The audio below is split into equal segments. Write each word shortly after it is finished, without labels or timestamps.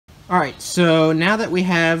Alright, so now that we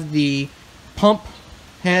have the pump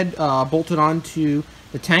head bolted onto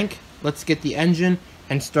the tank, let's get the engine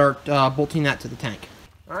and start bolting that to the tank.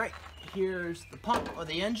 Alright, here's the pump of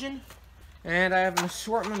the engine, and I have an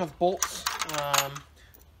assortment of bolts.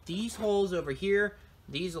 These holes over here,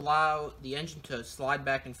 these allow the engine to slide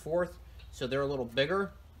back and forth, so they're a little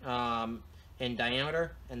bigger in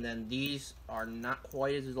diameter, and then these are not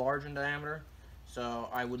quite as large in diameter, so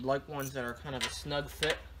I would like ones that are kind of a snug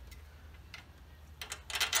fit.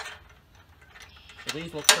 So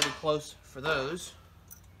these look pretty close for those,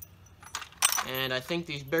 and I think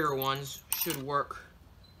these bigger ones should work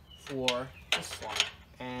for this slot,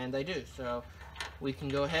 and they do. So we can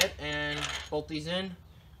go ahead and bolt these in,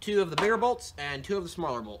 2 of the bigger bolts and 2 of the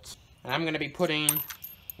smaller bolts. And I'm going to be putting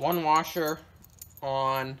 1 washer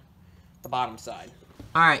on the bottom side.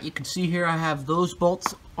 Alright, you can see here I have those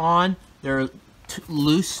bolts on. They're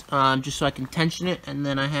loose, just so I can tension it, and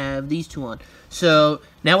then I have these 2 on. So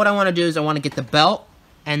now what I want to do is I want to get the belt,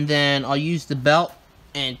 and then I'll use the belt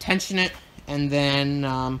and tension it, and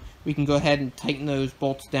then we can go ahead and tighten those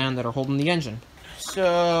bolts down that are holding the engine. So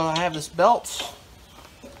I have this belt.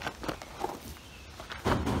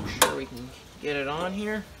 I'm sure we can get it on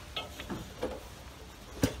here.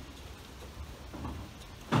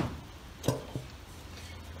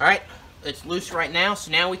 Alright, it's loose right now,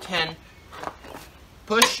 so now we can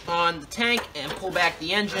push on the tank and pull back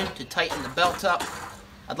the engine to tighten the belt up.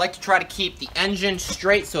 I'd like to try to keep the engine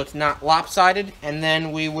straight so it's not lopsided, and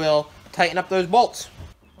then we will tighten up those bolts.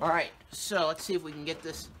 Alright, so let's see if we can get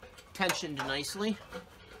this tensioned nicely.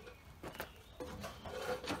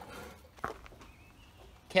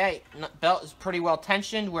 Okay, belt is pretty well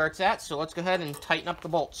tensioned where it's at, so let's go ahead and tighten up the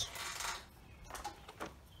bolts.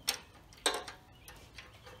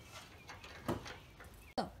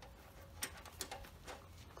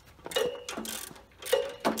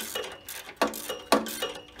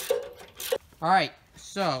 Alright,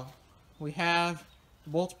 so we have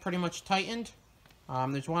the bolts pretty much tightened.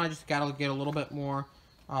 There's one I just got to get a little bit more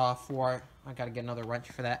for. I got to get another wrench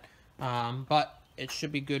for that. But it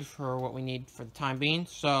should be good for what we need for the time being.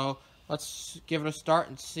 So let's give it a start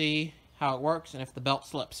and see how it works and if the belt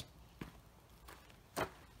slips.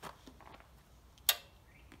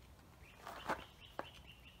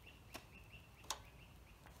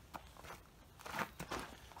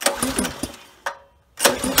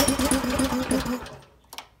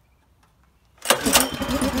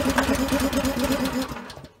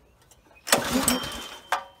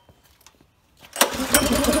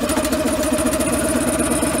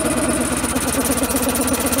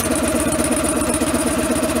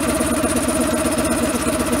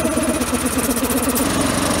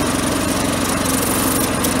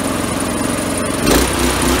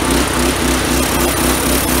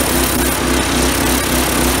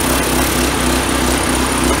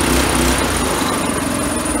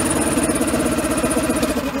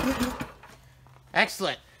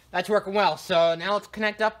 Excellent. That's working well. So now let's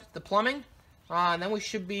connect up the plumbing, and then we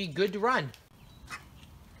should be good to run.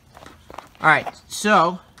 Alright,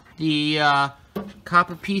 so the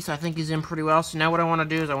copper piece I think is in pretty well. So now what I want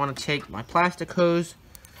to do is I want to take my plastic hose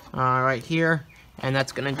right here, and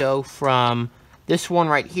that's going to go from this one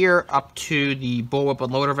right here up to the bullwhip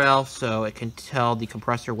unloader valve, so it can tell the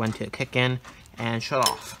compressor when to kick in and shut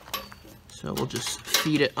off. So we'll just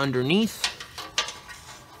feed it underneath.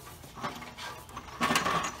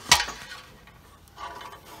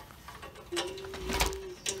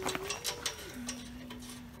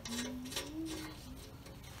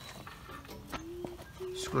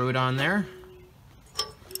 Screw it on there,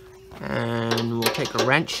 and we'll take a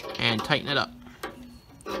wrench and tighten it up.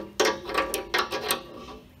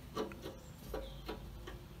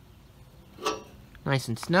 Nice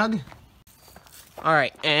and snug.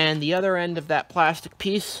 Alright, and the other end of that plastic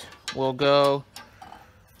piece will go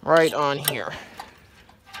right on here.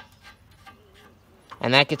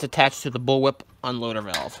 And that gets attached to the bullwhip unloader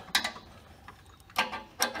valve.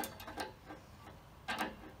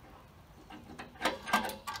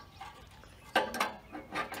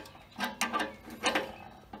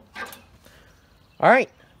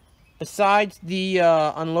 Alright, besides the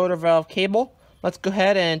unloader valve cable, let's go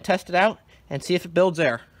ahead and test it out and see if it builds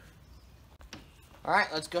air. Alright,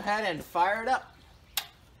 let's go ahead and fire it up.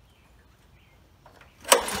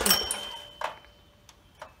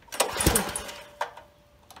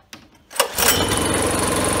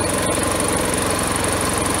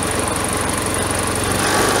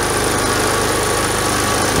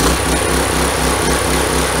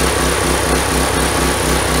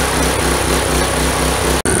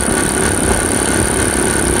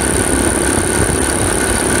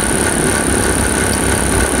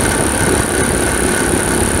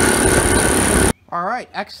 right,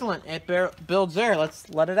 excellent. It builds there. Let's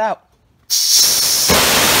let it out.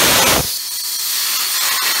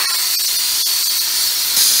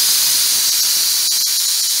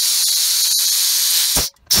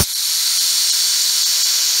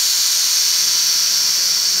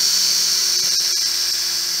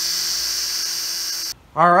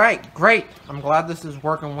 All right, great. I'm glad this is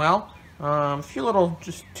working well. A few little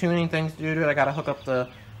just tuning things to do to it. I got to hook up the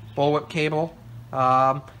bullwhip cable.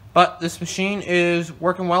 But this machine is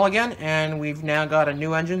working well again, and we've now got a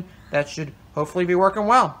new engine that should hopefully be working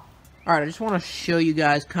well. All right, I just want to show you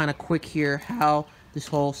guys kind of quick here how this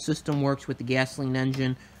whole system works with the gasoline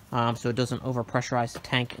engine, so it doesn't overpressurize the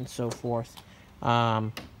tank and so forth.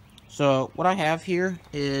 So what I have here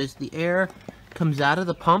is the air comes out of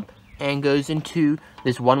the pump and goes into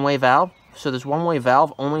this one-way valve. So this one-way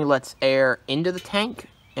valve only lets air into the tank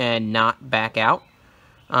and not back out.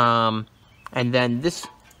 And then this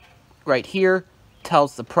right here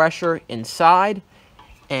tells the pressure inside,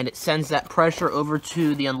 and it sends that pressure over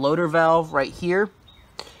to the unloader valve right here.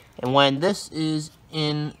 And when this is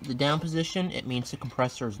in the down position, it means the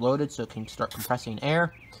compressor is loaded, so it can start compressing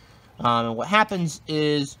air. And what happens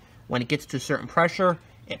is when it gets to a certain pressure,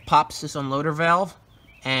 it pops this unloader valve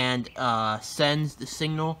and sends the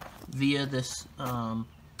signal via this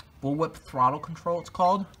bullwhip throttle control, it's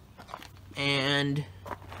called. And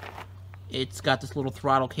it's got this little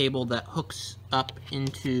throttle cable that hooks up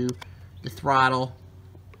into the throttle,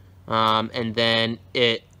 and then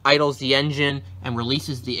it idles the engine and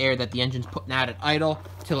releases the air that the engine's putting out at idle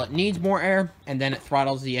till it needs more air, and then it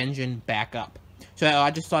throttles the engine back up. So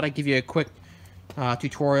I just thought I'd give you a quick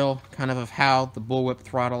tutorial kind of how the bullwhip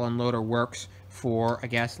throttle unloader works for a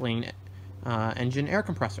gasoline engine air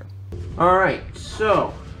compressor. Alright,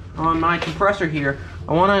 so on my compressor here,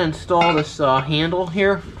 I want to install this handle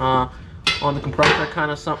here on the compressor, kind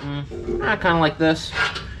of something kind of like this,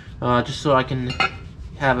 just so I can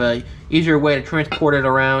have a easier way to transport it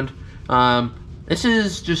around. This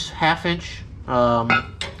is just 1/2 inch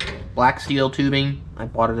black steel tubing. I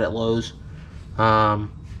bought it at Lowe's.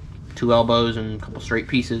 2 elbows and a couple straight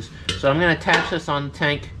pieces. So I'm going to attach this on the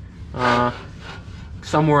tank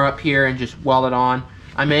somewhere up here and just weld it on.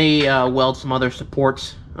 I may weld some other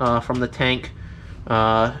supports from the tank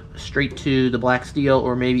straight to the black steel,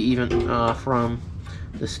 or maybe even from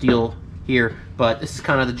the steel here, but this is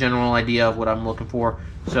kind of the general idea of what I'm looking for.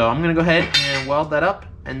 So I'm going to go ahead and weld that up,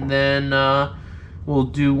 and then we'll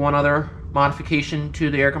do one other modification to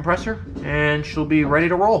the air compressor, and she'll be ready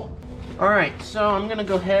to roll. Alright, so I'm going to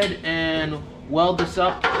go ahead and weld this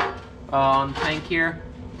up on the tank here.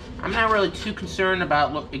 I'm not really too concerned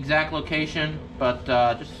about exact location, but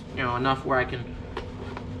just, you know, enough where I can,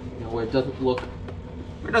 you know, where it doesn't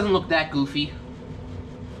look that goofy.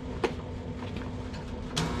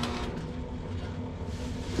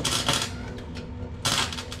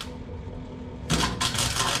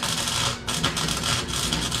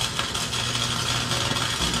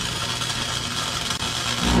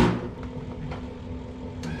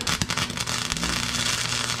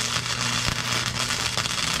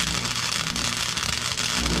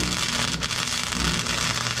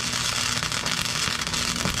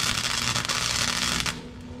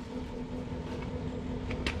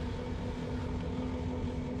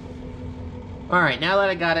 Alright, now that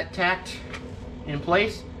I got it tacked in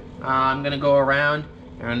place, I'm going to go around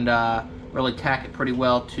and really tack it pretty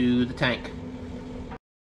well to the tank.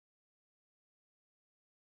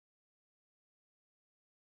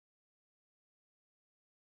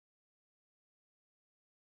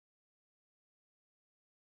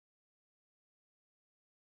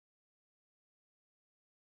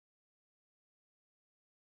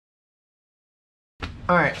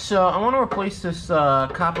 Alright, so I want to replace this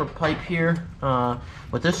copper pipe here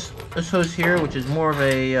with this hose here, which is more of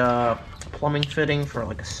a plumbing fitting for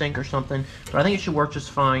like a sink or something. But I think it should work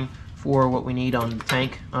just fine for what we need on the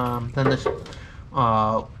tank. Then this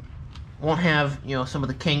won't have, you know, some of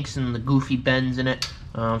the kinks and the goofy bends in it.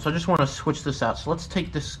 So I just want to switch this out. So let's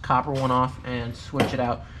take this copper one off and switch it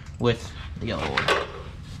out with the other one.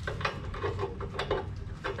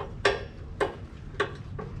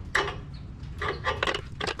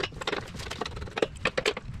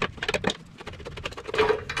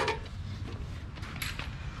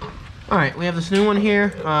 Alright, we have this new one here,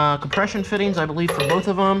 compression fittings, I believe, for both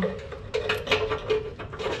of them.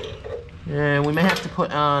 And we may have to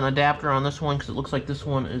put an adapter on this one because it looks like this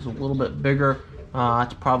one is a little bit bigger.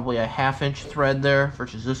 It's probably a 1/2 inch thread there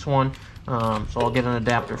versus this one. So I'll get an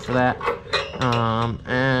adapter for that.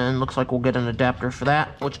 And looks like we'll get an adapter for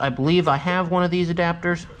that, which I believe I have one of these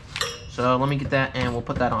adapters. So let me get that and we'll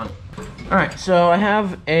put that on. Alright, so I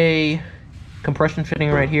have a compression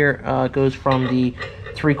fitting right here goes from the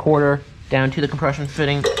 3/4 down to the compression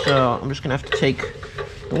fitting. So I'm just gonna have to take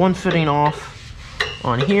the one fitting off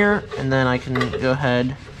on here, and then I can go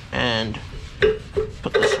ahead and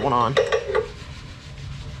put this one on.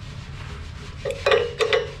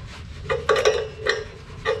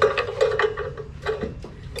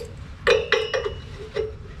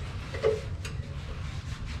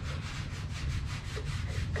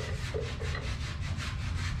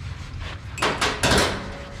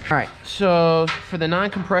 Alright, so for the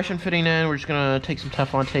non-compression fitting end, we're just going to take some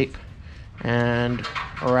Teflon tape and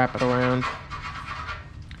wrap it around.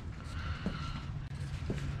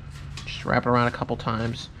 Just wrap it around a couple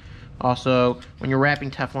times. Also, when you're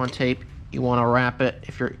wrapping Teflon tape, you want to wrap it,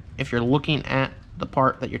 if you're looking at the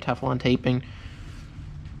part that you're Teflon taping,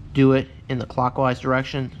 do it in the clockwise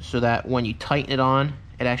direction so that when you tighten it on,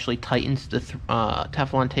 it actually tightens the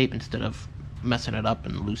Teflon tape instead of messing it up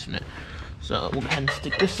and loosen it. So we'll go ahead and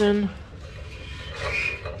stick this in.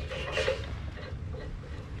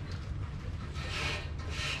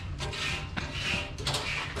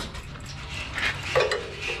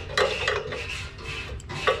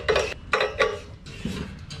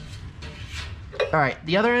 Alright,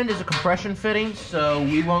 the other end is a compression fitting, so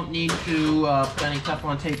we won't need to put any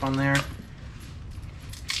Teflon tape on there.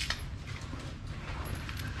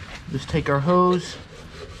 Just take our hose,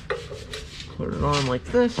 put it on like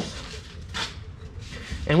this.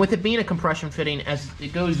 And with it being a compression fitting, as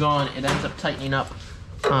it goes on, it ends up tightening up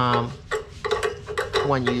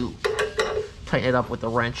when you tighten it up with the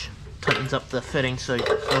wrench. Tightens up the fitting so it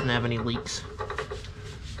doesn't have any leaks.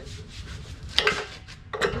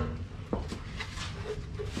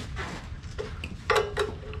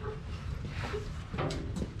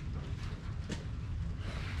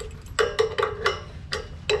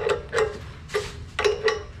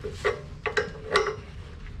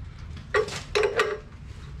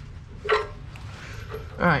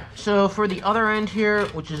 Alright, so for the other end here,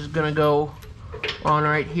 which is going to go on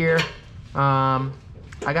right here, I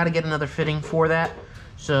got to get another fitting for that.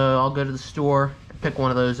 So I'll go to the store, pick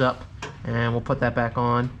one of those up, and we'll put that back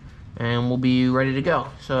on, and we'll be ready to go.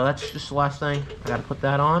 So that's just the last thing. I got to put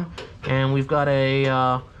that on, and we've got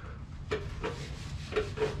a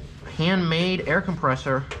handmade air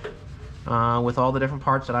compressor with all the different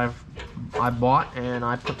parts that I bought and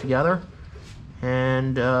I put together.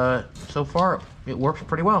 And so far it works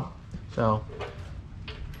pretty well. So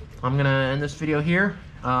I'm gonna end this video here.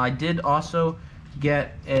 I did also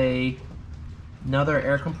get another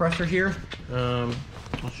air compressor here. I'll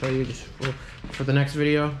show you just for the next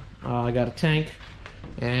video. I got a tank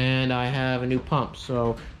and I have a new pump,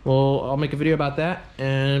 so I'll make a video about that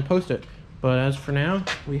and post it. But as for now,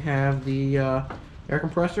 we have the air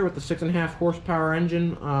compressor with the 6.5 horsepower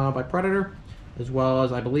engine by Predator, as well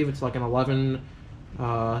as I believe it's like an 11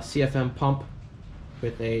 CFM pump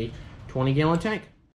with a 20-gallon tank.